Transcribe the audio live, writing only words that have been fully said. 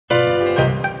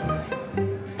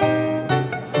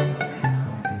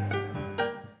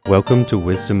Welcome to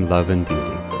Wisdom, Love, and Beauty,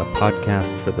 a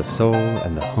podcast for the soul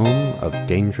and the home of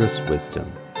dangerous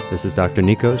wisdom. This is Dr.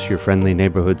 Nikos, your friendly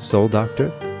neighborhood soul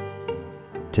doctor.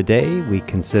 Today we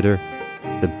consider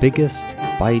the biggest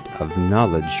bite of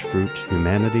knowledge fruit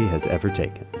humanity has ever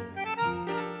taken.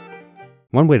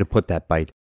 One way to put that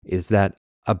bite is that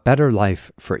a better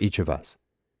life for each of us,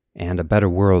 and a better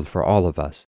world for all of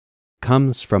us,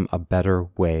 comes from a better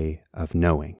way of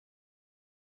knowing.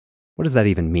 What does that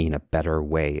even mean, a better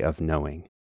way of knowing?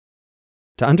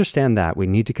 To understand that, we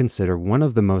need to consider one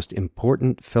of the most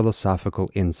important philosophical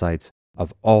insights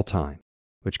of all time,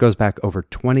 which goes back over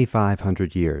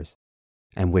 2,500 years,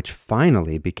 and which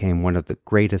finally became one of the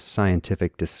greatest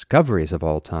scientific discoveries of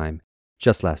all time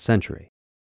just last century.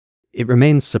 It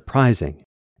remains surprising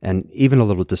and even a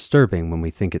little disturbing when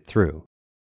we think it through.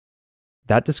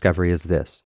 That discovery is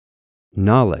this: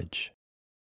 knowledge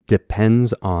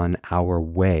depends on our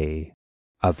way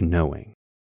of knowing.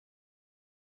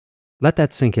 Let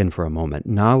that sink in for a moment.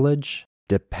 Knowledge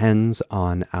depends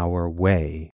on our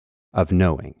way of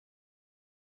knowing.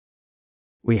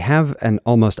 We have an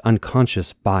almost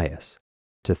unconscious bias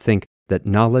to think that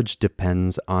knowledge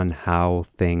depends on how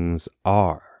things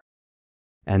are,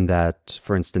 and that,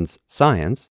 for instance,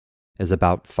 science is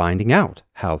about finding out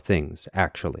how things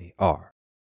actually are.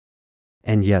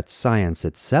 And yet science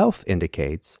itself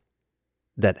indicates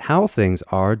that how things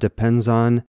are depends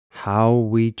on how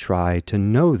we try to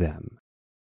know them.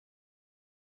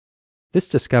 This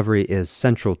discovery is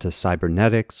central to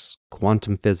cybernetics,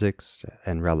 quantum physics,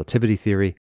 and relativity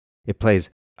theory. It plays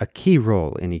a key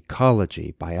role in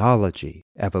ecology, biology,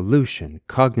 evolution,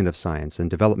 cognitive science,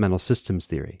 and developmental systems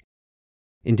theory.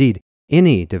 Indeed,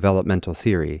 any developmental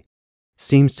theory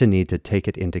seems to need to take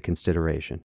it into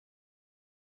consideration.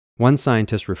 One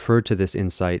scientist referred to this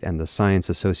insight and the science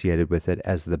associated with it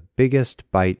as the biggest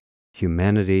bite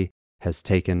humanity has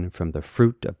taken from the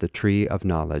fruit of the tree of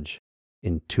knowledge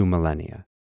in 2 millennia.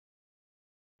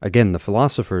 Again, the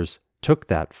philosophers took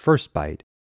that first bite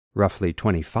roughly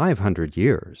 2,500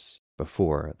 years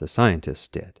before the scientists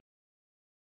did.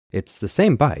 It's the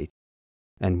same bite,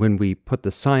 and when we put the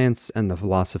science and the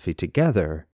philosophy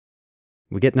together,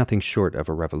 we get nothing short of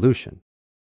a revolution.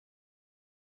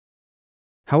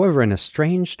 However, in a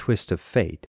strange twist of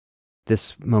fate,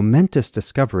 this momentous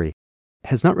discovery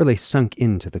has not really sunk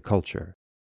into the culture.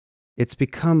 It's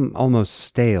become almost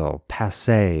stale,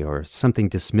 passé, or something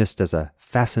dismissed as a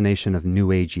fascination of New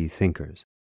Agey thinkers.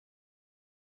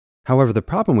 However, the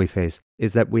problem we face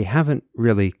is that we haven't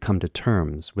really come to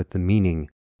terms with the meaning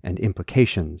and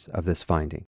implications of this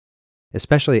finding,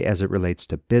 especially as it relates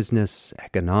to business,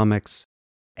 economics,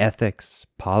 ethics,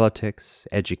 politics,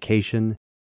 education,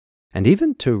 and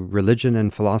even to religion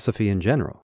and philosophy in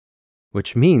general,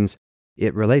 which means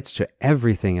it relates to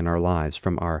everything in our lives,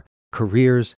 from our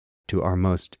careers to our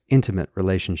most intimate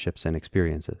relationships and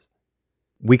experiences.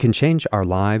 We can change our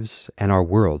lives and our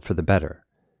world for the better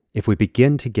if we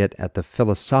begin to get at the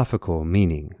philosophical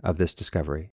meaning of this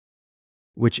discovery,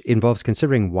 which involves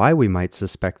considering why we might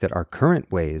suspect that our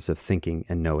current ways of thinking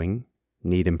and knowing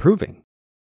need improving.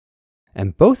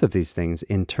 And both of these things,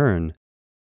 in turn,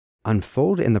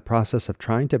 unfold in the process of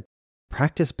trying to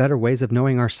practice better ways of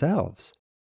knowing ourselves,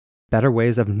 better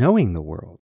ways of knowing the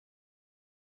world.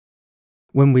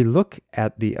 When we look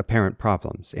at the apparent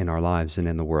problems in our lives and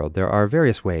in the world, there are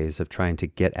various ways of trying to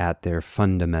get at their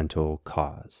fundamental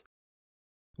cause.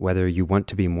 Whether you want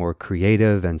to be more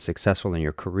creative and successful in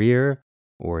your career,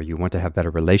 or you want to have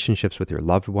better relationships with your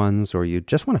loved ones, or you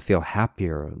just want to feel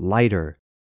happier, lighter,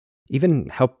 even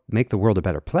help make the world a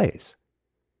better place,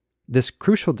 this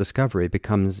crucial discovery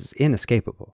becomes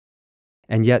inescapable.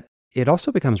 And yet, it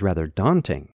also becomes rather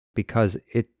daunting because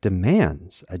it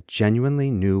demands a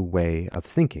genuinely new way of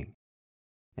thinking.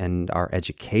 And our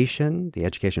education, the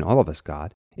education all of us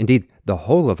got, indeed the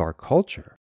whole of our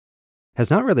culture, has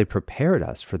not really prepared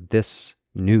us for this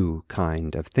new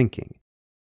kind of thinking.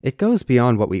 It goes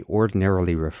beyond what we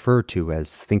ordinarily refer to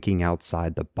as thinking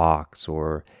outside the box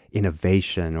or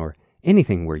innovation or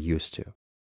anything we're used to.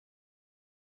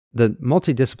 The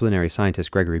multidisciplinary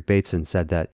scientist Gregory Bateson said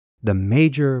that the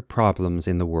major problems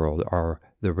in the world are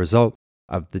the result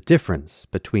of the difference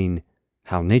between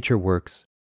how nature works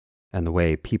and the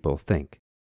way people think.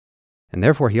 And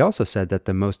therefore, he also said that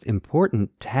the most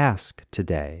important task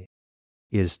today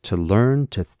is to learn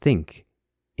to think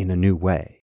in a new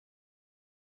way,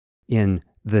 in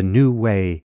the new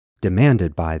way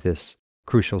demanded by this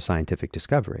crucial scientific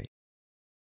discovery.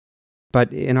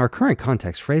 But in our current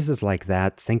context, phrases like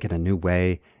that, think in a new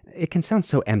way, it can sound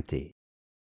so empty.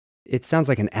 It sounds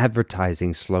like an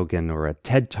advertising slogan or a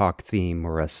TED Talk theme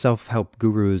or a self-help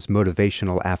guru's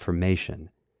motivational affirmation.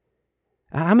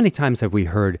 How many times have we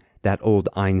heard that old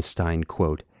Einstein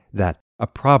quote that a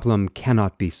problem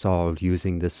cannot be solved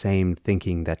using the same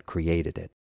thinking that created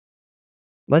it?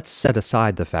 Let's set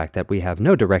aside the fact that we have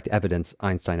no direct evidence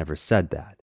Einstein ever said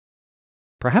that.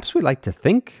 Perhaps we like to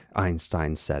think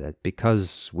Einstein said it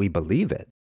because we believe it.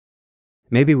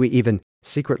 Maybe we even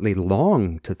secretly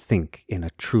long to think in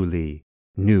a truly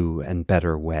new and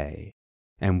better way,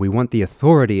 and we want the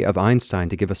authority of Einstein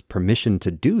to give us permission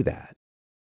to do that.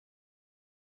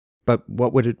 But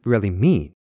what would it really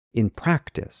mean in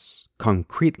practice,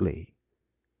 concretely?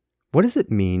 What does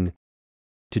it mean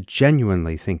to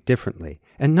genuinely think differently,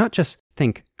 and not just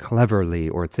think cleverly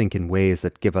or think in ways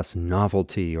that give us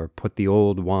novelty or put the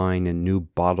old wine in new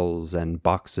bottles and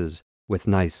boxes with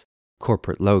nice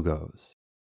corporate logos?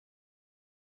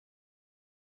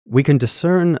 We can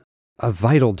discern a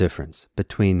vital difference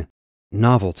between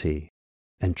novelty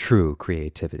and true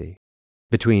creativity,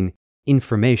 between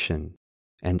information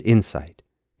and insight,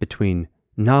 between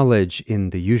knowledge in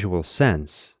the usual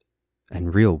sense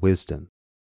and real wisdom.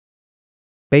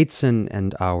 Bateson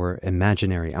and our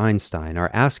imaginary Einstein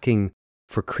are asking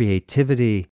for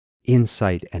creativity,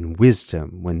 insight, and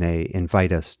wisdom when they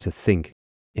invite us to think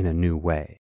in a new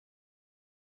way.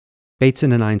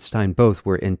 Bateson and Einstein both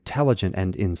were intelligent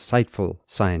and insightful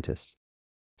scientists,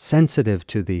 sensitive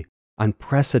to the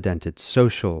unprecedented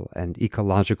social and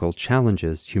ecological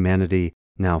challenges humanity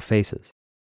now faces.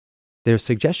 Their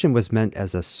suggestion was meant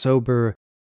as a sober,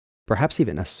 perhaps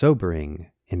even a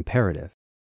sobering, imperative.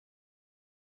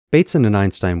 Bateson and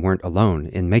Einstein weren't alone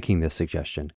in making this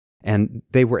suggestion, and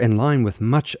they were in line with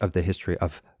much of the history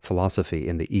of philosophy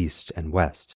in the East and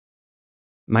West.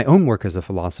 My own work as a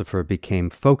philosopher became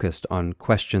focused on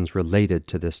questions related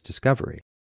to this discovery.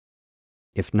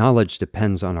 If knowledge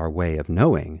depends on our way of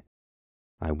knowing,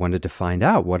 I wanted to find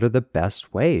out what are the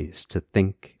best ways to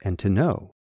think and to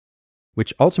know,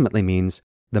 which ultimately means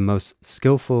the most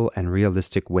skillful and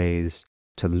realistic ways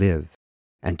to live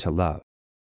and to love.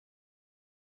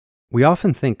 We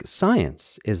often think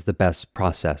science is the best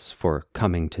process for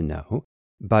coming to know,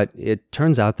 but it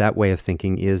turns out that way of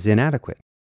thinking is inadequate.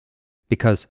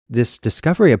 Because this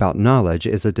discovery about knowledge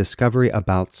is a discovery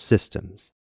about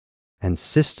systems, and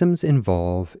systems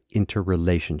involve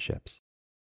interrelationships.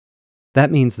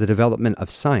 That means the development of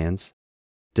science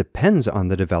depends on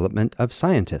the development of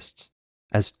scientists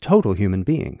as total human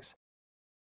beings.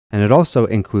 And it also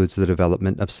includes the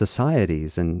development of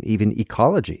societies and even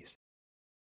ecologies.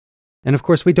 And of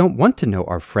course, we don't want to know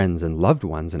our friends and loved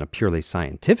ones in a purely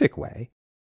scientific way.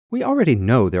 We already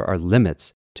know there are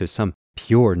limits to some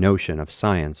pure notion of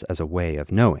science as a way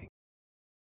of knowing.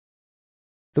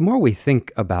 The more we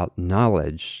think about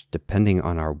knowledge depending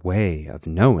on our way of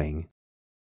knowing,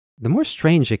 the more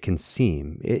strange it can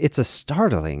seem. It's a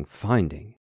startling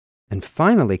finding. And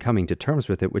finally coming to terms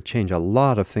with it would change a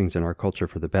lot of things in our culture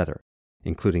for the better,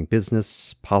 including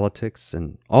business, politics,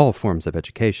 and all forms of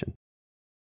education.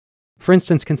 For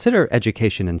instance, consider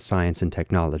education in science and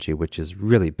technology, which is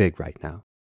really big right now.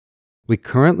 We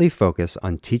currently focus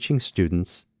on teaching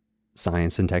students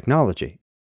science and technology.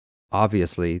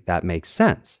 Obviously, that makes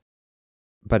sense.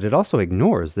 But it also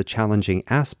ignores the challenging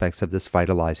aspects of this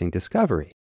vitalizing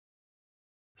discovery.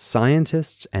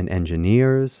 Scientists and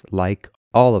engineers, like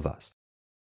all of us,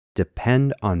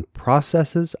 depend on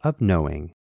processes of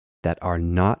knowing that are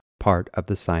not part of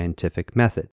the scientific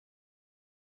method.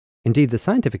 Indeed, the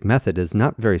scientific method is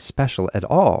not very special at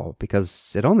all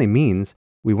because it only means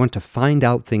we want to find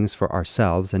out things for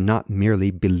ourselves and not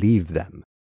merely believe them.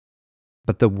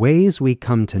 But the ways we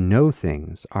come to know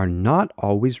things are not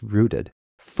always rooted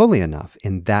fully enough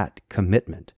in that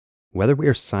commitment, whether we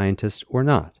are scientists or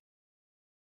not.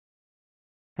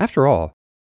 After all,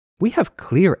 we have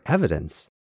clear evidence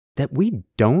that we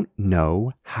don't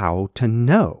know how to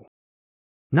know.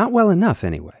 Not well enough,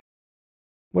 anyway.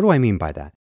 What do I mean by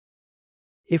that?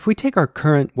 If we take our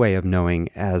current way of knowing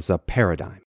as a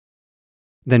paradigm,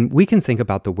 then we can think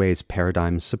about the ways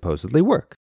paradigms supposedly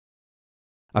work.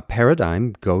 A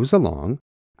paradigm goes along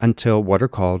until what are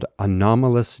called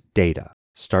anomalous data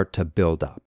start to build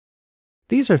up.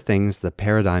 These are things the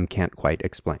paradigm can't quite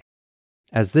explain.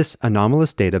 As this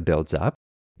anomalous data builds up,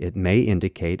 it may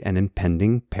indicate an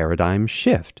impending paradigm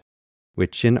shift,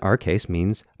 which in our case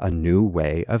means a new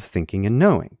way of thinking and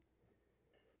knowing.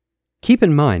 Keep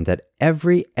in mind that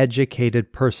every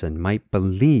educated person might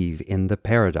believe in the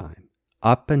paradigm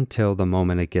up until the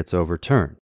moment it gets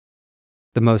overturned.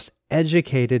 The most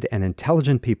educated and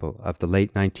intelligent people of the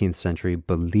late 19th century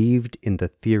believed in the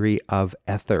theory of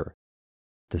ether,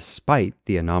 despite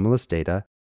the anomalous data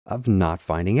of not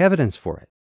finding evidence for it.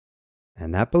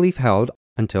 And that belief held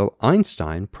until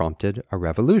Einstein prompted a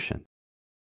revolution.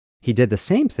 He did the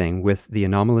same thing with the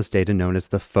anomalous data known as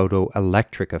the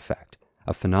photoelectric effect,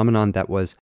 a phenomenon that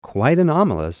was quite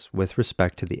anomalous with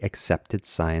respect to the accepted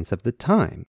science of the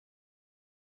time.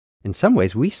 In some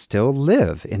ways, we still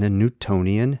live in a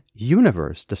Newtonian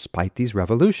universe despite these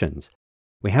revolutions.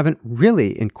 We haven't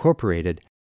really incorporated,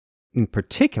 in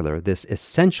particular, this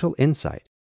essential insight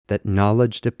that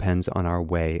knowledge depends on our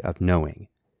way of knowing.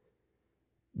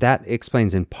 That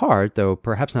explains in part, though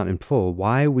perhaps not in full,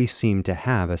 why we seem to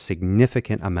have a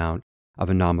significant amount of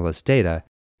anomalous data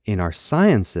in our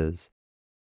sciences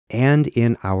and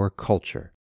in our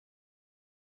culture.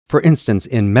 For instance,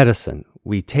 in medicine,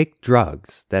 we take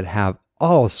drugs that have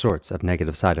all sorts of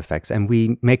negative side effects, and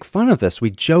we make fun of this.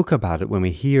 We joke about it when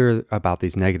we hear about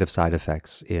these negative side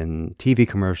effects in TV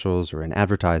commercials or in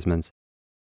advertisements.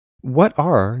 What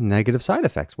are negative side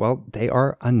effects? Well, they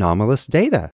are anomalous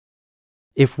data.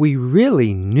 If we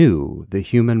really knew the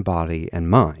human body and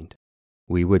mind,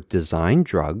 we would design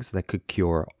drugs that could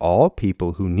cure all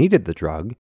people who needed the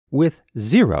drug with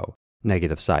zero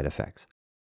negative side effects.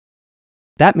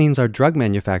 That means our drug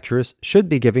manufacturers should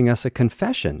be giving us a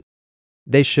confession.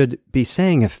 They should be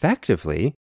saying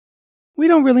effectively, we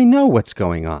don't really know what's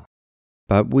going on,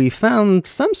 but we found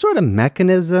some sort of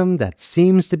mechanism that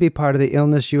seems to be part of the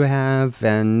illness you have,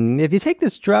 and if you take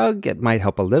this drug, it might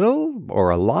help a little or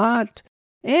a lot,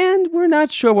 and we're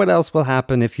not sure what else will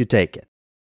happen if you take it.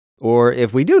 Or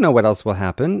if we do know what else will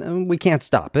happen, we can't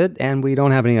stop it, and we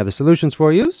don't have any other solutions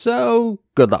for you, so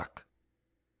good luck.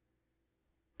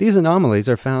 These anomalies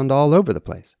are found all over the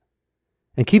place.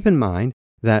 And keep in mind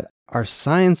that our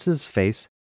sciences face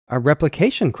a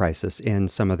replication crisis in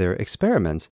some of their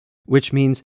experiments, which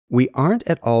means we aren't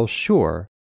at all sure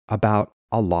about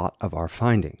a lot of our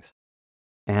findings.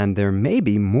 And there may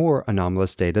be more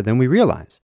anomalous data than we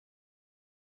realize.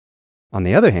 On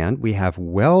the other hand, we have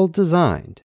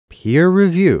well-designed,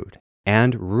 peer-reviewed,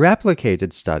 and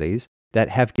replicated studies that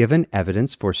have given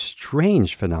evidence for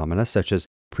strange phenomena such as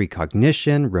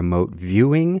precognition, remote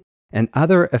viewing, and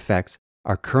other effects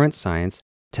our current science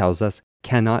tells us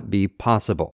cannot be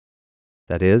possible.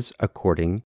 That is,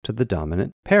 according to the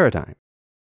dominant paradigm.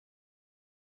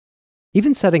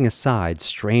 Even setting aside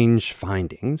strange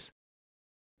findings,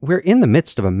 we're in the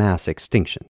midst of a mass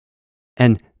extinction,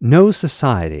 and no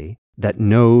society that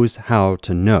knows how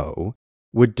to know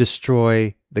would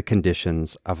destroy the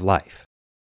conditions of life.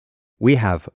 We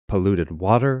have polluted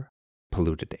water,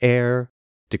 polluted air,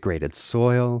 degraded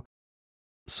soil.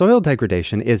 Soil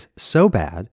degradation is so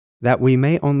bad that we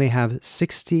may only have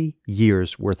 60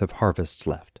 years' worth of harvests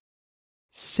left.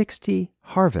 60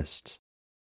 harvests.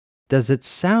 Does it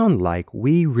sound like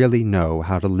we really know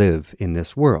how to live in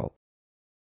this world?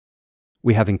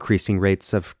 We have increasing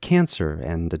rates of cancer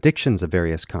and addictions of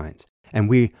various kinds, and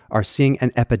we are seeing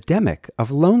an epidemic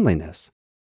of loneliness.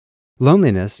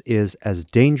 Loneliness is as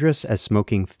dangerous as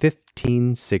smoking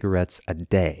 15 cigarettes a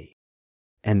day.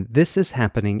 And this is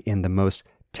happening in the most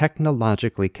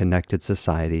technologically connected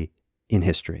society in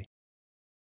history.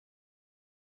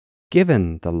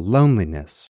 Given the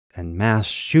loneliness and mass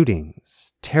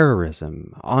shootings,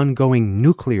 terrorism, ongoing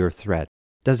nuclear threat,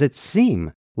 does it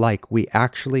seem like we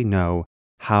actually know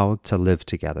how to live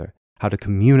together, how to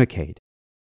communicate,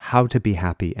 how to be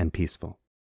happy and peaceful?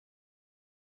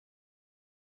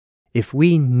 If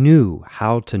we knew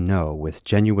how to know with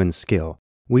genuine skill,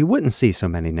 we wouldn't see so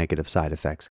many negative side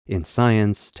effects in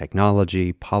science,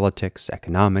 technology, politics,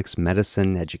 economics,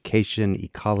 medicine, education,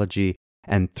 ecology,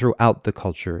 and throughout the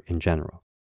culture in general.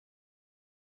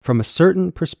 From a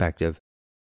certain perspective,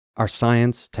 our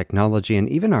science, technology, and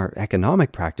even our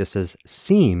economic practices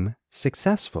seem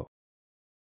successful.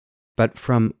 But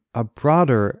from a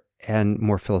broader and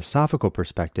more philosophical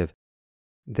perspective,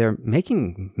 they're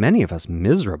making many of us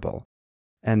miserable,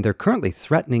 and they're currently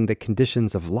threatening the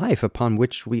conditions of life upon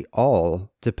which we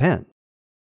all depend.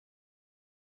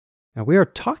 Now, we are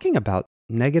talking about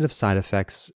negative side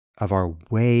effects of our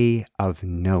way of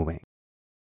knowing.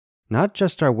 Not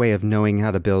just our way of knowing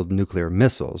how to build nuclear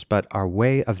missiles, but our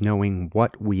way of knowing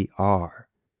what we are,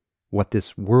 what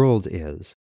this world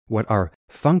is, what our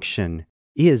function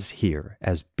is here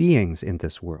as beings in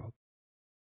this world.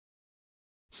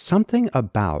 Something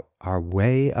about our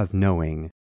way of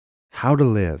knowing how to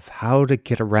live, how to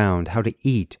get around, how to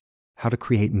eat, how to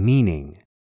create meaning.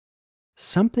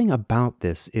 Something about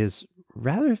this is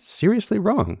rather seriously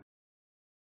wrong.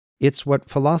 It's what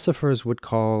philosophers would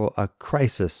call a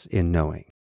crisis in knowing.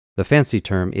 The fancy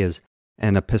term is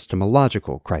an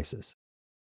epistemological crisis.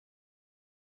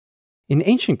 In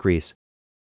ancient Greece,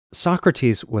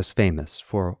 Socrates was famous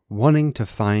for wanting to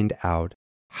find out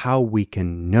how we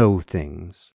can know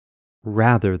things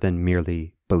rather than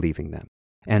merely believing them.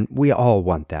 And we all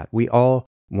want that. We all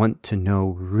want to know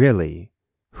really,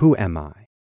 who am I?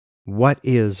 What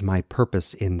is my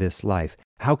purpose in this life?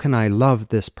 How can I love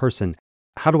this person?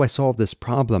 How do I solve this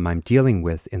problem I'm dealing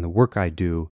with in the work I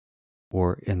do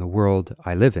or in the world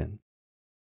I live in?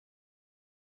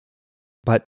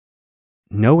 But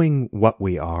knowing what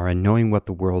we are and knowing what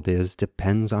the world is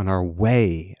depends on our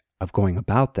way of going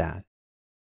about that.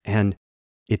 And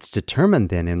it's determined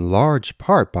then in large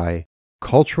part by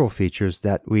cultural features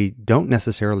that we don't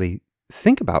necessarily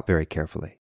think about very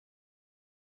carefully.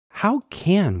 How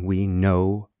can we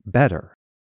know better?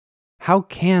 How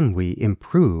can we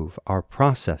improve our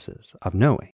processes of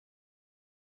knowing?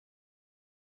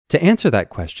 To answer that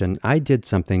question, I did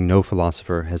something no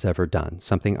philosopher has ever done,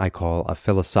 something I call a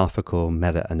philosophical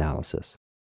meta-analysis.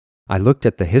 I looked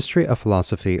at the history of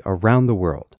philosophy around the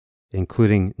world,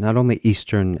 including not only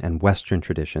Eastern and Western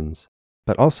traditions,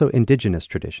 but also indigenous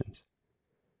traditions.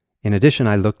 In addition,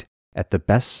 I looked at the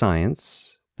best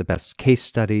science, the best case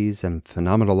studies and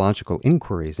phenomenological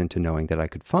inquiries into knowing that I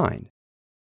could find.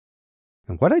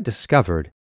 And what I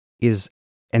discovered is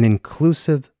an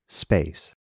inclusive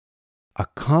space, a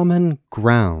common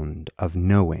ground of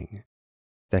knowing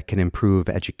that can improve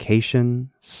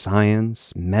education,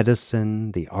 science,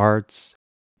 medicine, the arts,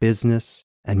 business,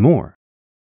 and more.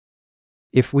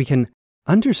 If we can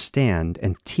understand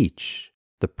and teach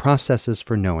the processes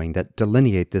for knowing that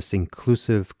delineate this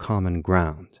inclusive common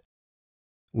ground,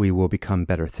 we will become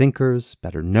better thinkers,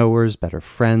 better knowers, better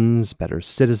friends, better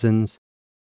citizens,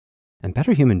 and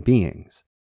better human beings.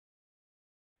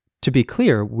 To be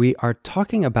clear, we are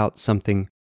talking about something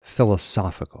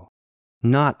philosophical,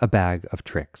 not a bag of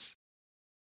tricks.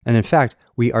 And in fact,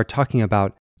 we are talking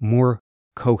about more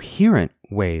coherent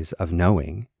ways of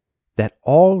knowing that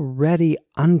already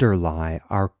underlie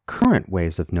our current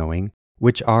ways of knowing,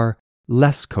 which are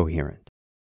less coherent.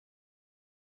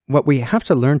 What we have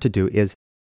to learn to do is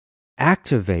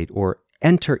activate or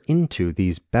enter into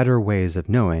these better ways of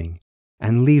knowing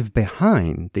and leave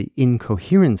behind the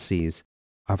incoherencies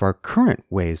of our current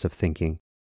ways of thinking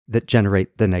that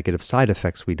generate the negative side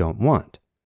effects we don't want.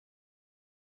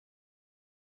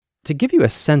 To give you a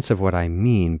sense of what I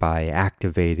mean by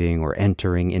activating or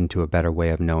entering into a better way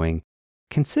of knowing,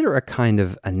 consider a kind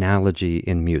of analogy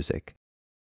in music.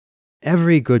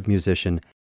 Every good musician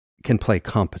can play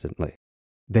competently.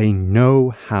 They know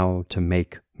how to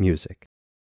make music.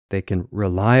 They can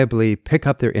reliably pick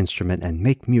up their instrument and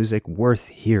make music worth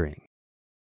hearing.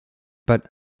 But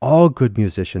all good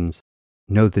musicians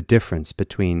know the difference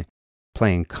between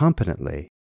playing competently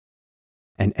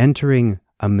and entering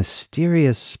a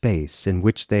mysterious space in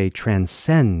which they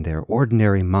transcend their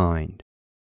ordinary mind,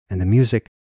 and the music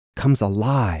comes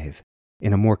alive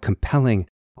in a more compelling,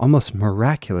 almost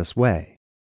miraculous way.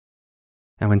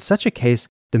 Now, in such a case,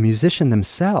 the musician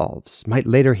themselves might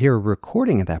later hear a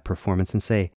recording of that performance and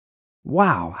say,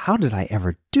 "Wow, how did I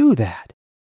ever do that?"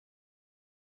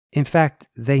 In fact,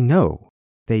 they know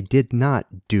they did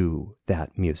not do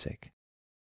that music.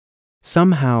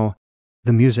 Somehow,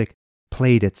 the music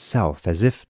played itself as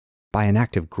if by an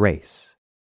act of grace.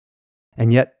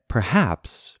 And yet,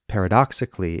 perhaps,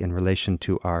 paradoxically, in relation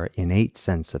to our innate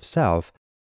sense of self,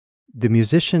 the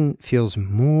musician feels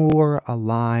more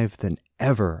alive than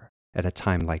ever at a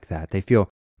time like that. They feel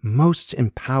most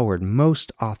empowered,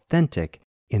 most authentic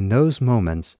in those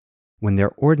moments when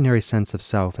their ordinary sense of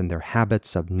self and their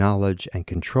habits of knowledge and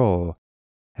control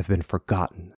have been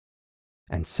forgotten,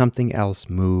 and something else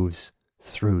moves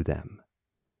through them.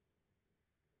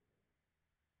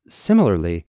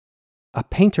 Similarly, a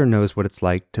painter knows what it's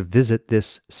like to visit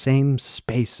this same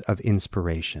space of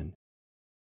inspiration.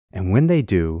 And when they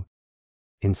do,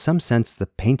 in some sense, the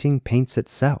painting paints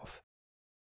itself.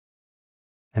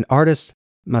 An artist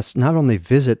must not only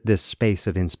visit this space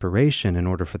of inspiration in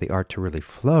order for the art to really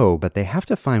flow, but they have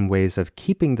to find ways of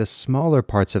keeping the smaller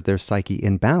parts of their psyche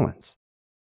in balance.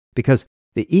 Because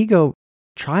the ego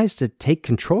tries to take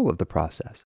control of the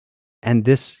process, and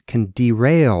this can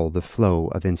derail the flow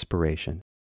of inspiration.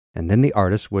 And then the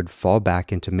artist would fall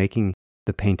back into making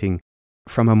the painting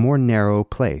from a more narrow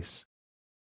place.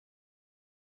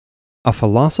 A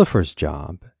philosopher's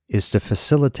job is to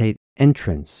facilitate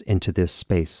entrance into this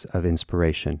space of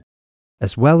inspiration,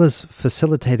 as well as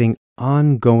facilitating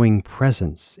ongoing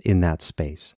presence in that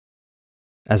space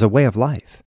as a way of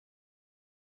life.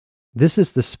 This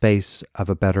is the space of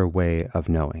a better way of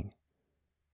knowing.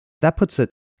 That puts it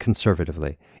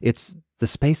conservatively. It's the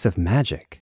space of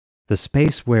magic, the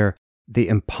space where the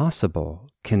impossible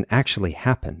can actually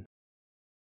happen.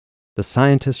 The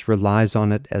scientist relies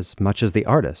on it as much as the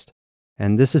artist,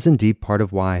 and this is indeed part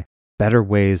of why better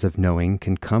ways of knowing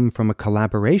can come from a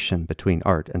collaboration between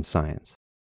art and science.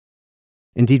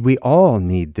 Indeed, we all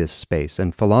need this space,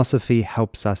 and philosophy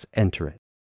helps us enter it,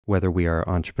 whether we are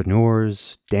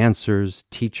entrepreneurs, dancers,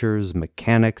 teachers,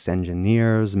 mechanics,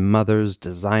 engineers, mothers,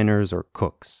 designers, or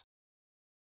cooks.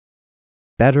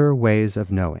 Better ways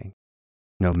of knowing,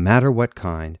 no matter what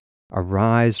kind,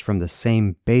 arise from the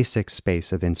same basic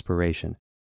space of inspiration,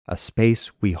 a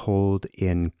space we hold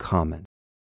in common,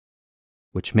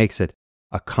 which makes it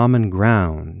a common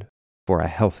ground for a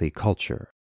healthy culture,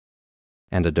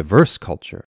 and a diverse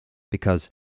culture, because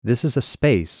this is a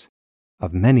space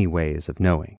of many ways of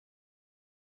knowing.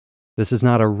 This is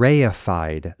not a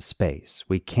reified space.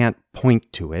 We can't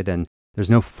point to it, and there's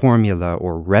no formula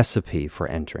or recipe for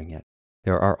entering it.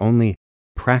 There are only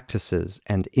practices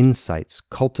and insights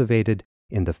cultivated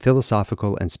in the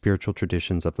philosophical and spiritual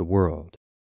traditions of the world,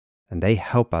 and they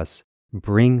help us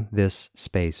bring this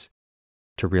space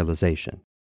to realization.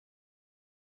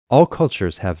 All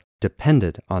cultures have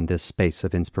depended on this space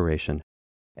of inspiration,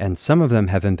 and some of them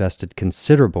have invested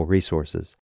considerable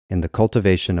resources in the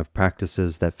cultivation of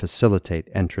practices that facilitate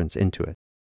entrance into it.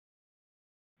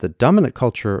 The dominant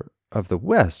culture of the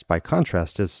West, by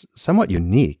contrast, is somewhat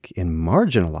unique in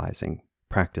marginalizing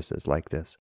practices like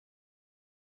this.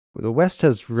 The West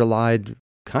has relied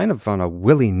kind of on a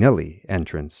willy-nilly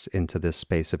entrance into this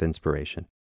space of inspiration.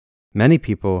 Many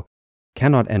people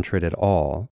cannot enter it at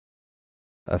all.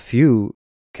 A few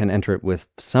can enter it with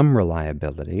some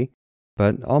reliability,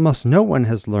 but almost no one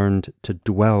has learned to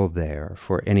dwell there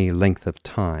for any length of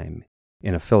time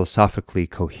in a philosophically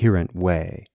coherent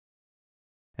way.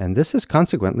 And this has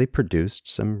consequently produced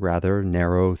some rather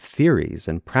narrow theories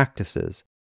and practices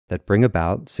that bring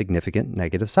about significant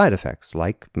negative side effects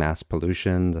like mass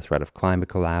pollution, the threat of climate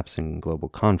collapse, and global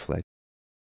conflict.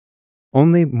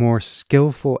 Only more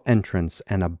skillful entrance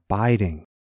and abiding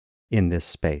in this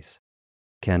space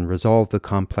can resolve the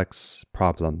complex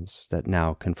problems that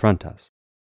now confront us.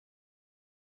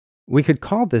 We could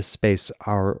call this space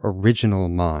our original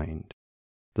mind,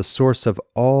 the source of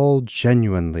all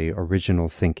genuinely original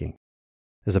thinking,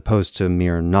 as opposed to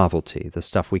mere novelty, the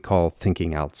stuff we call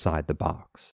thinking outside the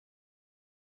box.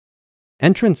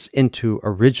 Entrance into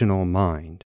original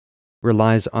mind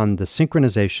relies on the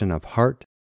synchronization of heart,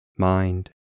 mind,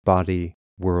 body,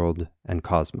 world, and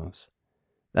cosmos.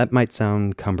 That might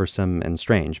sound cumbersome and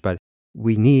strange, but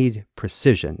we need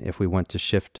precision if we want to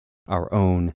shift our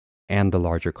own and the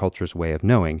larger culture's way of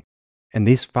knowing, and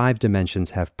these 5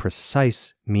 dimensions have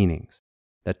precise meanings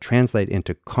that translate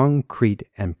into concrete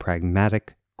and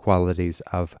pragmatic qualities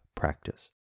of practice.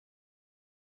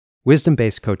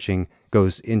 Wisdom-based coaching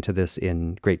goes into this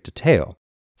in great detail.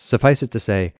 Suffice it to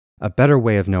say, a better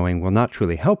way of knowing will not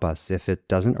truly help us if it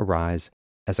doesn't arise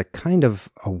as a kind of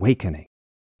awakening,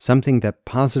 something that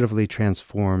positively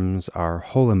transforms our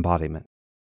whole embodiment.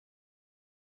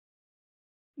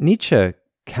 Nietzsche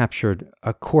captured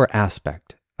a core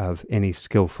aspect of any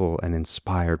skillful and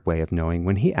inspired way of knowing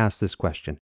when he asked this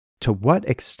question: to what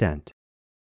extent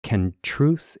can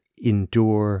truth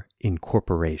endure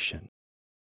incorporation?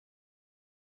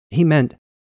 He meant,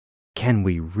 can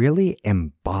we really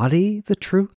embody the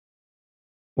truth?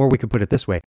 Or we could put it this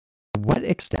way: to what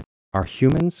extent are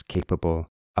humans capable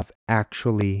of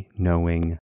actually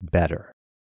knowing better?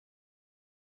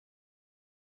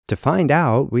 To find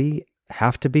out, we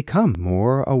have to become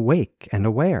more awake and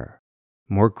aware,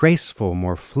 more graceful,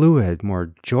 more fluid,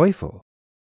 more joyful,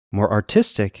 more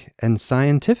artistic and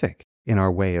scientific in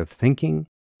our way of thinking,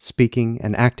 speaking,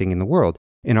 and acting in the world,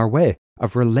 in our way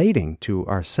of relating to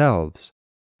ourselves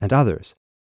and others,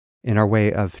 in our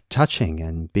way of touching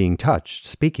and being touched,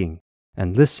 speaking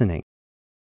and listening,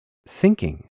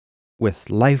 thinking with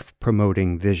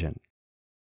life-promoting vision.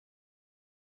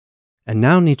 And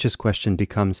now Nietzsche's question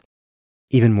becomes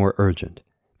even more urgent,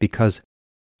 because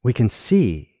we can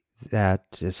see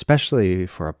that, especially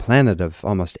for a planet of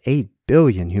almost 8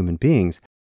 billion human beings,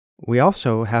 we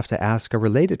also have to ask a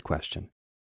related question.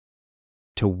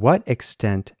 To what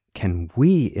extent can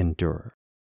we endure?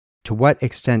 To what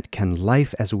extent can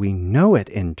life as we know it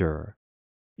endure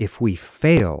if we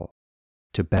fail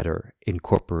to better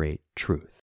incorporate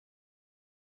truth?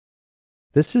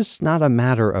 This is not a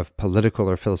matter of political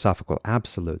or philosophical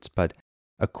absolutes, but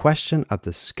a question of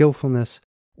the skillfulness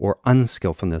or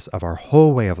unskillfulness of our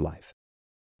whole way of life,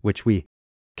 which we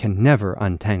can never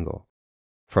untangle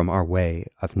from our way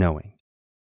of knowing.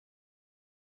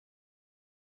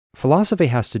 Philosophy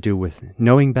has to do with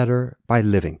knowing better by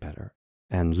living better,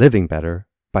 and living better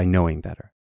by knowing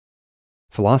better.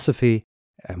 Philosophy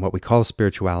and what we call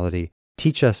spirituality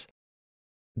teach us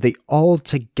the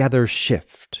altogether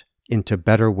shift into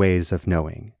better ways of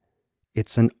knowing,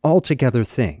 It's an altogether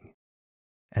thing.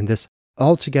 And this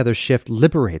altogether shift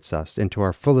liberates us into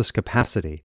our fullest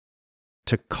capacity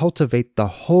to cultivate the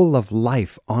whole of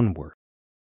life onward.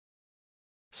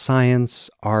 Science,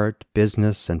 art,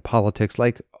 business, and politics,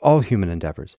 like all human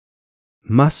endeavors,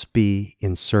 must be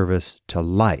in service to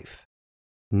life,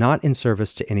 not in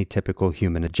service to any typical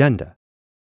human agenda.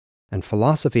 And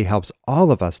philosophy helps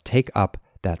all of us take up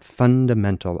that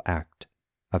fundamental act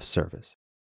of service.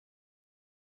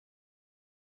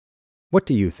 What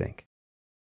do you think?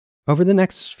 Over the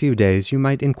next few days, you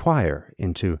might inquire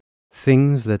into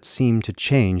things that seem to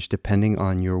change depending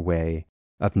on your way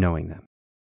of knowing them.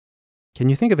 Can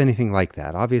you think of anything like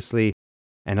that? Obviously,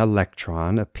 an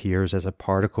electron appears as a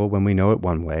particle when we know it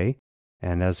one way,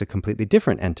 and as a completely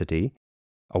different entity,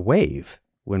 a wave,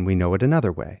 when we know it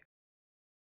another way.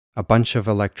 A bunch of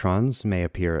electrons may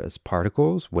appear as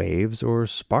particles, waves, or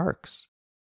sparks.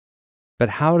 But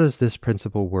how does this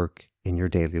principle work in your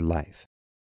daily life?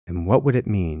 And what would it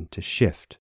mean to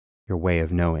shift your way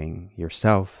of knowing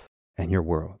yourself and your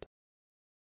world?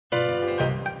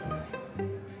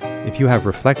 If you have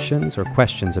reflections or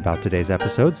questions about today's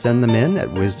episode, send them in at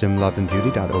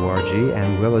wisdomloveandbeauty.org,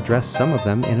 and we'll address some of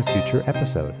them in a future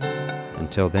episode.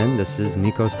 Until then, this is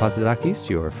Nikos Papadakis,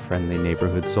 your friendly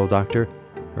neighborhood soul doctor,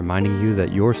 reminding you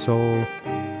that your soul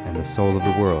and the soul of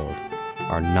the world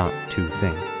are not two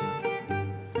things.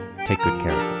 Take good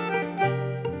care of them.